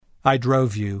I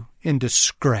drove you in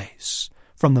disgrace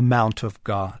from the mount of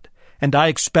God, and I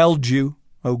expelled you,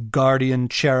 O guardian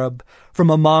cherub, from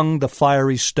among the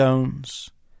fiery stones.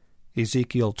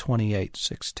 Ezekiel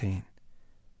 28:16.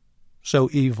 So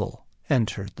evil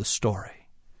entered the story.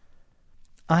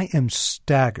 I am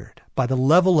staggered by the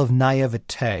level of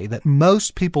naivete that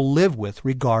most people live with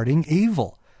regarding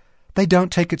evil. They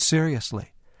don't take it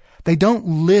seriously. They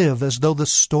don't live as though the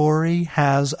story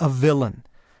has a villain.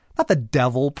 Not the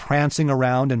devil prancing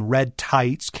around in red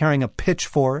tights carrying a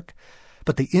pitchfork,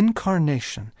 but the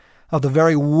incarnation of the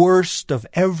very worst of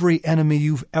every enemy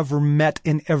you've ever met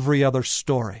in every other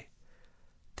story.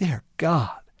 Dear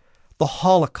God, the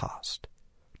Holocaust,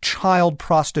 child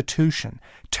prostitution,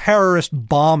 terrorist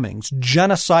bombings,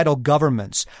 genocidal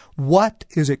governments. What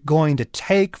is it going to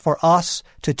take for us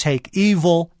to take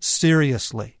evil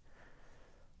seriously?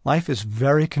 Life is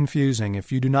very confusing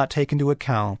if you do not take into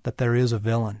account that there is a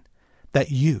villain,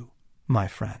 that you, my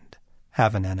friend,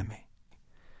 have an enemy.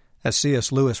 As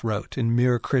C.S. Lewis wrote in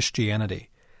Mere Christianity,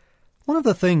 one of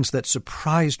the things that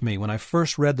surprised me when I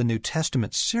first read the New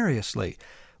Testament seriously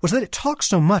was that it talks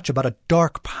so much about a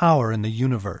dark power in the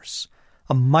universe,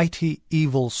 a mighty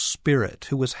evil spirit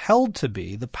who was held to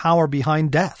be the power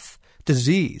behind death,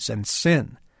 disease, and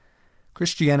sin.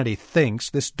 Christianity thinks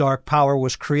this dark power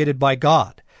was created by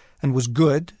God and was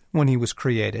good when he was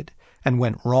created and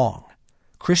went wrong.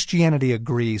 Christianity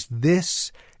agrees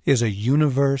this is a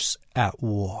universe at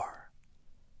war.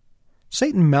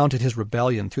 Satan mounted his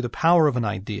rebellion through the power of an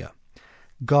idea.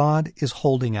 God is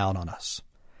holding out on us.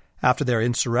 After their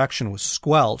insurrection was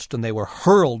squelched and they were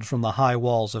hurled from the high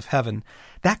walls of heaven,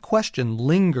 that question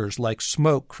lingers like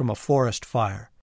smoke from a forest fire.